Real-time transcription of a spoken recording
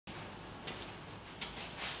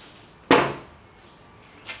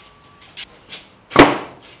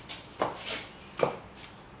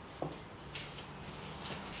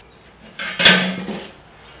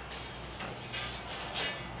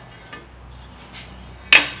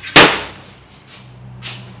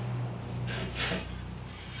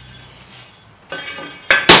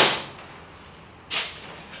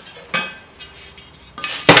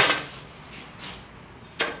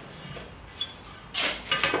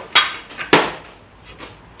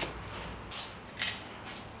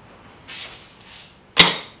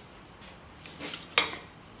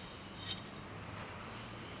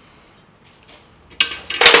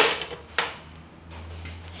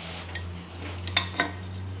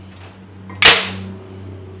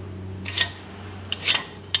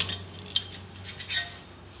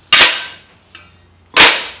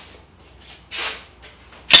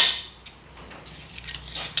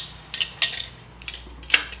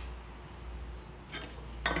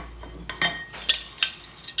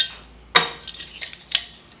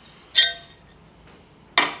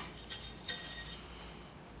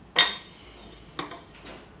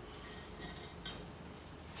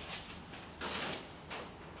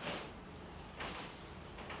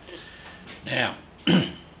Now,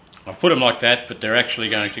 I've put them like that, but they're actually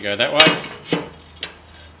going to go that way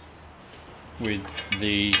with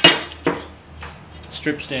the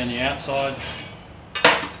strips down the outside,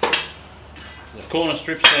 the corner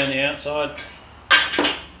strips down the outside.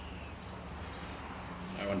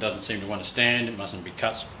 That one doesn't seem to want to stand, it mustn't be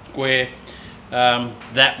cut square.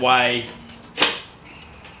 That way,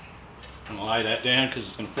 I'm going to lay that down because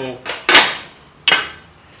it's going to fall.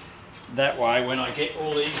 That way, when I get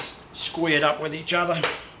all these squared up with each other,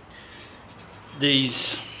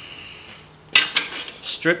 these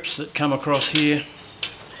strips that come across here,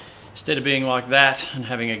 instead of being like that and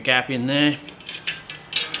having a gap in there,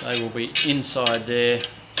 they will be inside there,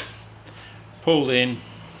 pulled in,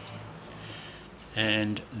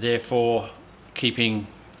 and therefore keeping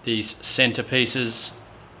these centre pieces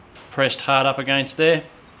pressed hard up against there.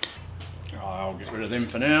 I'll get rid of them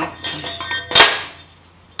for now.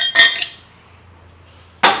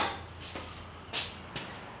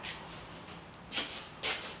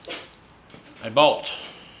 A bolt,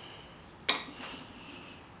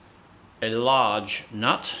 a large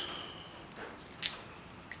nut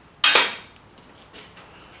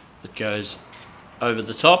that goes over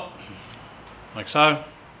the top like so,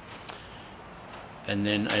 and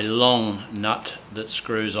then a long nut that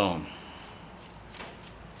screws on.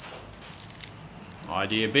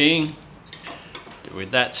 Idea being,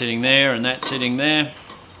 with that sitting there and that sitting there,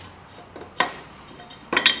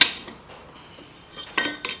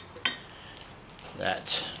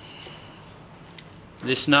 that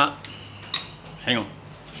this nut, hang on,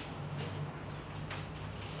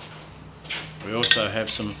 we also have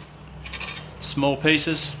some small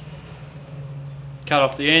pieces cut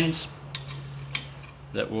off the ends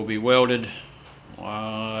that will be welded.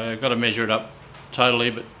 I've got to measure it up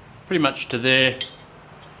totally, but pretty much to there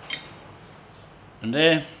and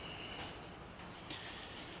there.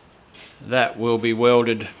 That will be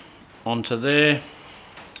welded onto there.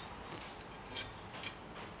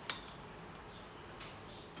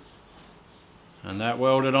 And that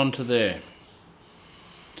welded onto there.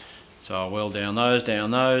 So I'll weld down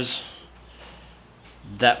those,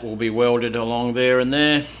 that will be welded along there, and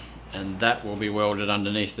that will be welded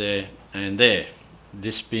underneath there and there.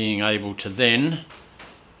 This being able to then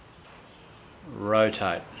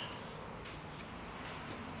rotate.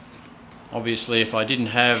 Obviously if I didn't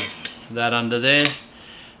have that under there,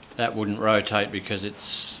 that wouldn't rotate because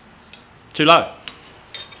it's too low.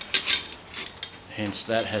 Hence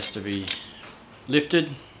that has to be lifted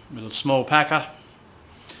with a small packer.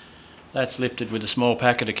 That's lifted with a small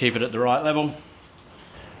packer to keep it at the right level.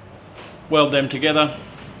 Weld them together,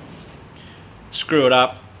 screw it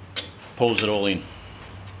up, pulls it all in.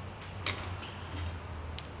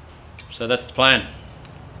 So that's the plan.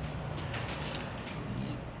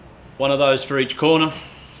 One of those for each corner.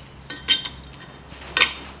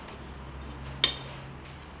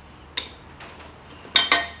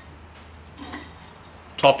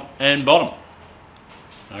 Top and bottom.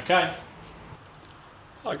 Okay.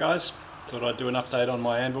 Hi guys, thought I'd do an update on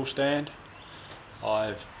my anvil stand.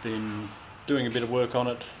 I've been doing a bit of work on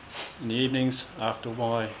it in the evenings after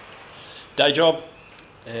my day job,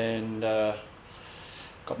 and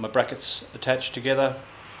got my brackets attached together,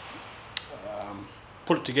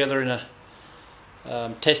 put it together in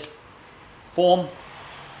a test form,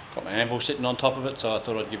 got my anvil sitting on top of it, so I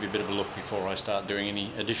thought I'd give you a bit of a look before I start doing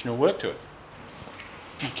any additional work to it.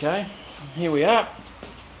 Okay, here we are,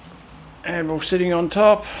 anvil sitting on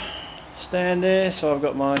top, stand there, so I've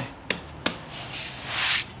got my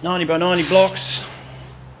 90 by 90 blocks,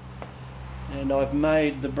 and I've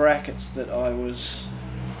made the brackets that I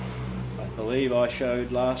believe I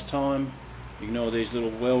showed last time. Ignore these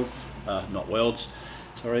little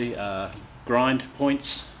grind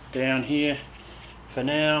points down here for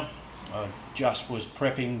now. I just was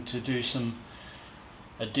prepping to do some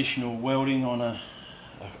additional welding on the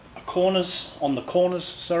corners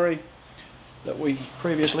that we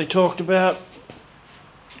previously talked about,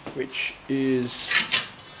 which is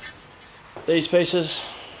these pieces,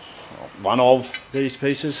 one of these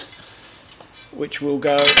pieces, which will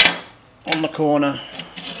go on the corner,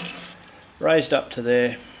 raised up to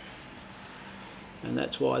there, and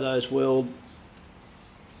that's why those weld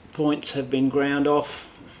points have been ground off.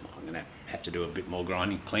 I'm going to have to do a bit more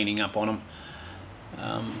cleaning up on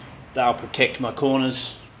them. They'll protect my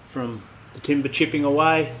corners from the timber chipping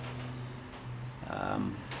away.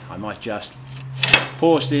 I might just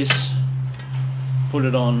pause this, put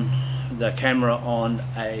it on the camera on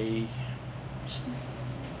a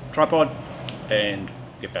tripod, and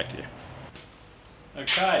get back to you.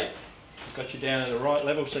 Okay, got you down at the right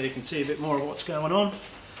level so you can see a bit more of what's going on.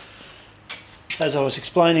 as I was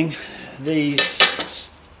explaining,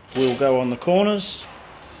 these will go on the corners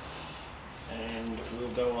and will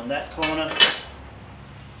go on that corner.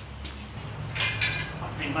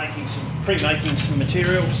 I've been pre-making some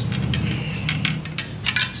materials,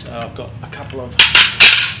 so I've got a couple of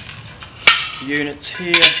units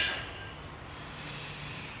here.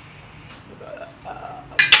 I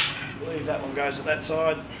believe that one goes at that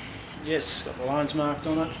side. Yes, got the lines marked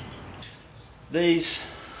on it. These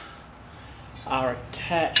are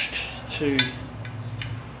attached to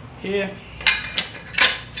here,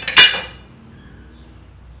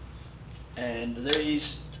 and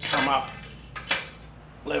these come up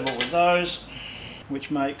level with those,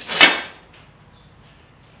 which makes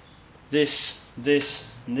this,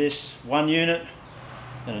 and this one unit.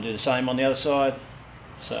 Then I'll do the same on the other side,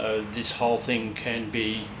 so this whole thing can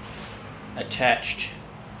be attached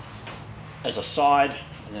as a side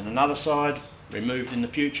and then another side removed in the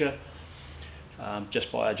future,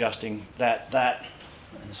 just by adjusting that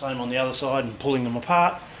and the same on the other side and pulling them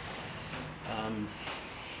apart.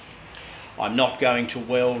 I'm not going to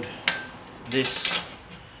weld this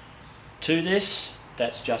to this,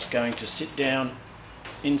 that's just going to sit down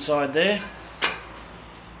inside there,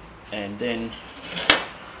 and then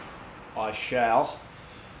I shall,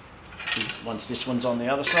 once this one's on the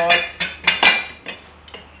other side,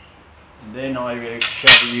 and then I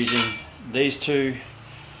shall be using these two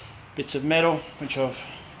bits of metal which I've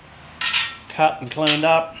cut and cleaned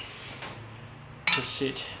up to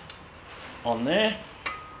sit on there.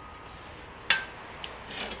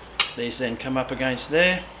 These then come up against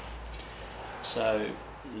there, so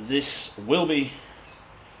this will be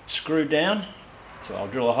screwed down. So I'll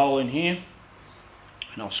drill a hole in here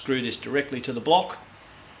and I'll screw this directly to the block.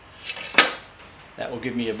 That will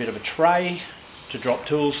give me a bit of a tray to drop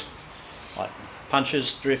tools like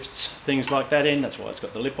punches, drifts, things like that in. That's why it's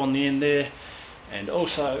got the lip on the end there. And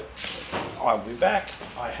also, I'll be back,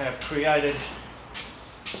 I have created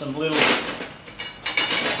some little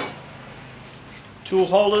tool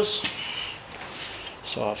holders.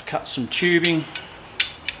 So I've cut some tubing,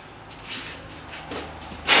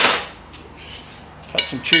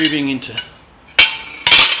 into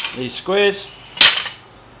these squares,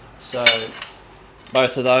 so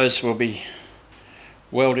both of those will be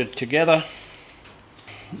welded together.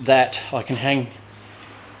 That I can hang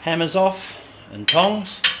hammers off and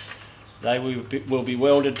tongs. They will be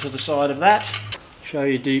welded to the side of that. Show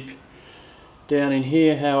you deep down in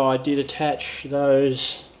here how I did attach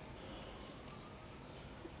those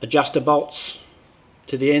adjuster bolts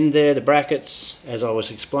to the end there, the brackets. As I was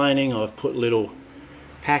explaining, I've put little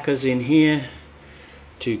packers in here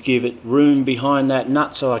to give it room behind that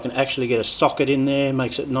nut so I can actually get a socket in there.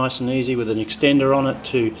 Makes it nice and easy with an extender on it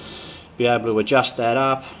to be able to adjust that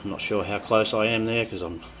up. I'm not sure how close I am there because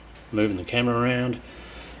I'm moving the camera around,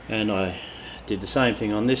 and I did the same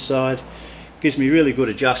thing on this side. Gives me really good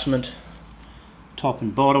adjustment, top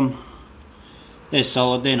and bottom. They're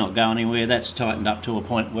solid, they're not going anywhere. That's tightened up to a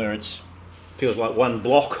point where it feels like one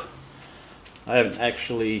block. I haven't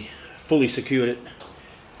actually fully secured it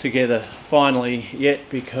together finally yet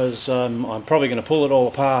because I'm probably going to pull it all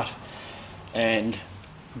apart and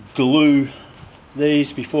glue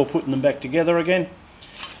these before putting them back together again,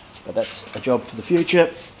 but that's a job for the future.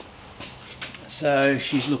 So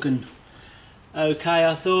she's looking okay,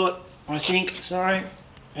 I think, sorry.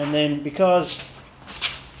 And then because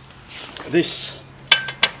this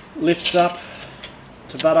lifts up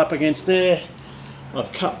to butt up against there,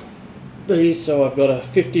 I've cut these so I've got a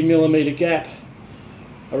 50mm gap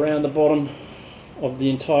around the bottom of the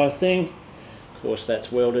entire thing. Of course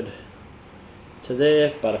that's welded to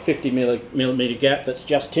there, but a 50mm gap that's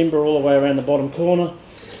just timber all the way around the bottom corner.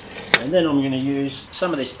 And then I'm going to use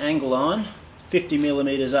some of this angle iron,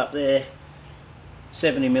 50mm up there,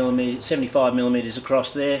 70mm, 75mm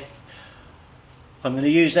across there. I'm going to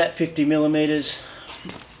use that 50mm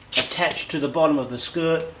attached to the bottom of the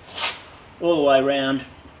skirt all the way around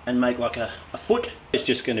and make like a foot. It's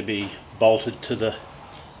just going to be bolted to the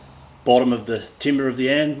bottom of the timber of the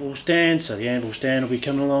anvil stand, so the anvil stand will be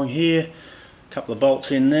coming along here. A couple of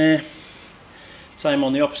bolts in there. Same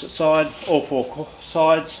on the opposite side, all four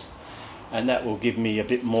sides, and that will give me a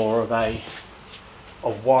bit more of a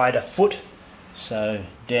wider foot. So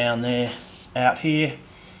down there, out here,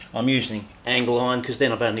 I'm using angle iron because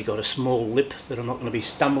then I've only got a small lip that I'm not going to be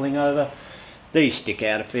stumbling over. These stick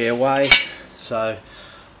out a fair way, so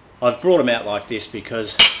I've brought them out like this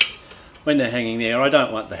because when they're hanging there, I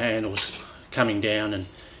don't want the handles coming down and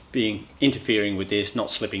interfering with this,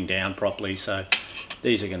 not slipping down properly. So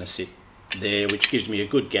these are going to sit there, which gives me a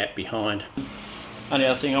good gap behind. Only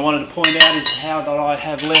other thing I wanted to point out is how that I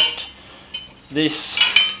have left this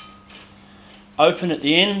open at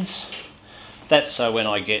the ends. That's so when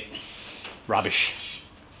I get rubbish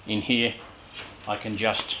in here, I can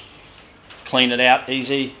just clean it out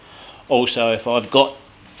easy. Also, if I've got,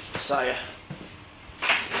 say,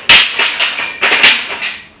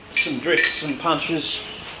 some drifts and punches,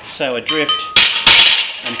 so a drift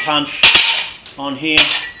and punch on here,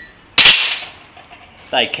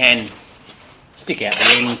 they can stick out the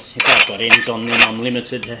ends. If I've got ends on them, I'm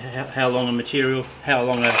limited to how long a material, how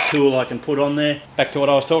long a tool I can put on there. Back to what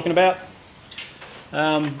I was talking about.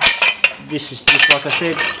 This is just, like I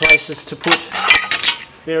said, places to put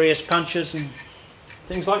various punches and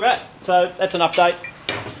things like that. So that's an update.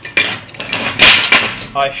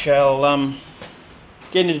 I shall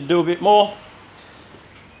get into do a bit more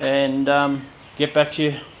and get back to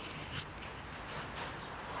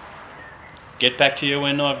you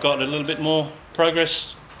when I've got a little bit more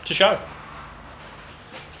progress to show.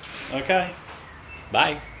 Okay,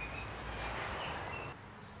 bye.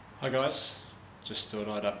 Hi guys, just thought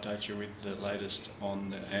I'd update you with the latest on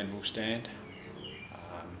the Anvil stand.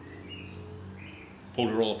 Pulled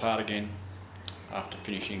it all apart again after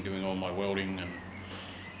finishing doing all my welding and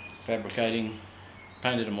fabricating,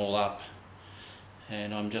 painted them all up,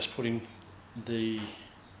 and I'm just putting the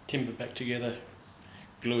timber back together,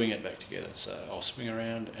 gluing it back together. So I'll swing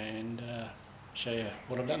around and show you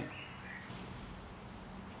what I've done.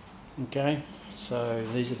 Okay, so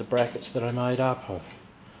these are the brackets that I made up. I've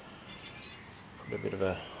put a bit of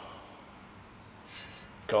a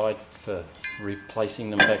guide for replacing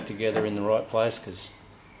them back together in the right place, because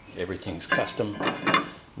everything's custom.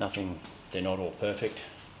 They're not all perfect.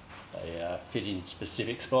 They fit in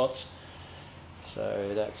specific spots.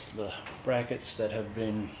 So that's the brackets that have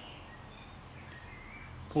been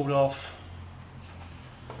pulled off,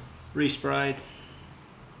 resprayed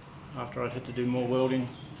after I'd had to do more welding.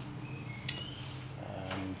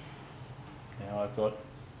 Now I've got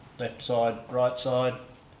left side, right side.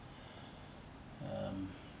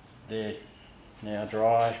 They're now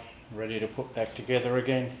dry, ready to put back together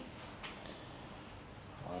again.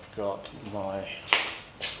 I've got my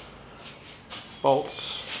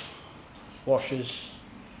bolts, washers,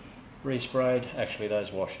 resprayed. Actually,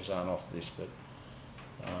 those washers aren't off this, but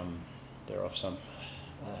they're off some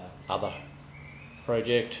other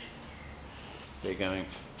project. They're going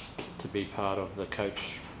to be part of the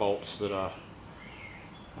coach bolts that are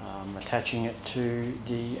attaching it to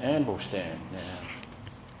the Anvil stand now,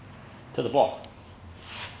 to the block.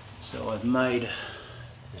 So I've made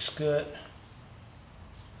the skirt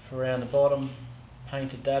for around the bottom,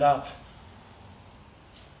 painted that up.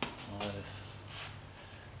 I've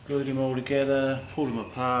glued them all together, pulled them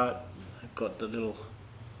apart. I've got the little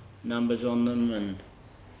numbers on them and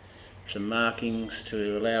some markings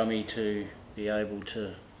to allow me to be able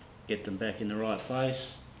to get them back in the right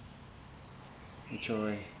place, which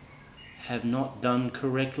I have not done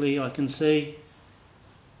correctly, I can see,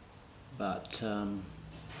 but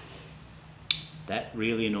that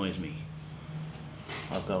really annoys me.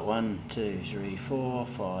 I've got 1, 2, 3, 4,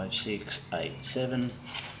 5, 6, 8, 7,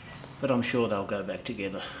 but I'm sure they'll go back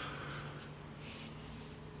together.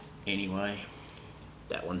 Anyway,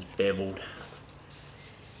 that one's beveled.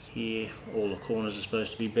 Here, all the corners are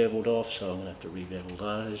supposed to be beveled off, so I'm going to have to re-bevel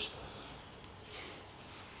those.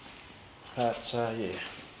 But yeah,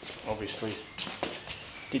 obviously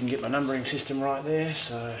didn't get my numbering system right there,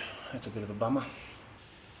 so that's a bit of a bummer.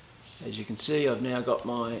 As you can see, I've now got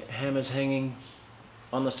my hammers hanging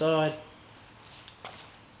on the side.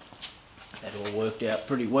 That all worked out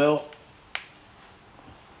pretty well.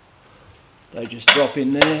 They just drop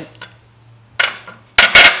in there.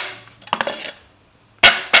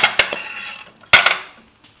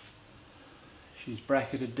 She's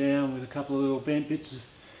bracketed down with a couple of little bent bits of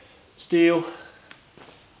steel.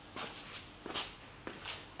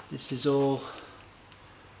 This is all,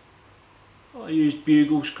 I used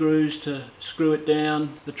bugle screws to screw it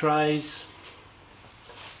down the trays.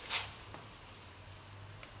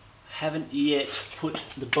 Haven't yet put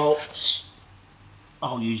the bolts,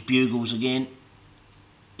 I'll use bugles again,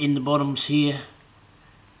 in the bottoms here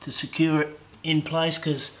to secure it in place,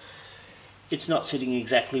 because it's not sitting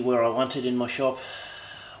exactly where I want it in my shop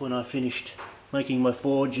when I finished making my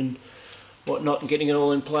forge and whatnot and getting it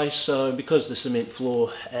all in place. So because the cement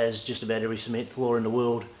floor, as just about every cement floor in the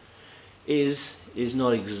world is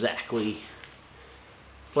not exactly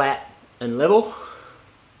flat and level,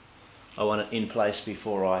 I want it in place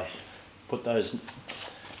before I put those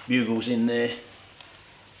bugles in there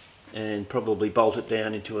and probably bolt it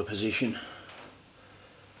down into a position.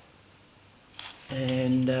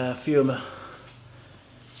 And a few of my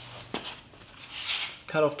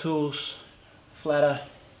cut-off tools flatter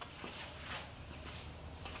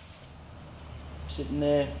sitting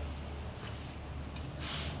there.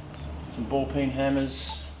 Some ball peen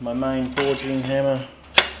hammers, my main forging hammer,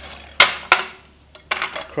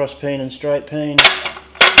 cross peen and straight peen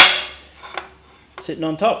sitting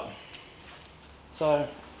on top. So,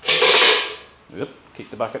 kick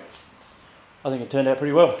the bucket. I think it turned out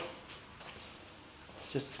pretty well.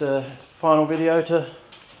 Just a final video to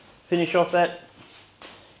finish off that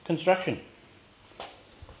construction.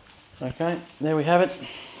 Okay, there we have it.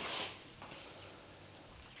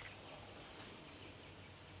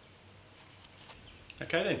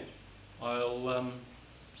 Okay then, I'll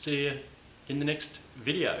see you in the next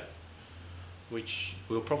video, which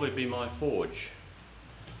will probably be my forge.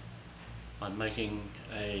 I'm making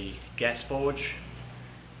a gas forge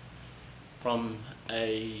from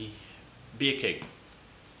a beer keg,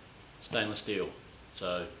 stainless steel.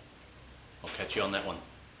 So I'll catch you on that one.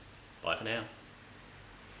 Bye for now.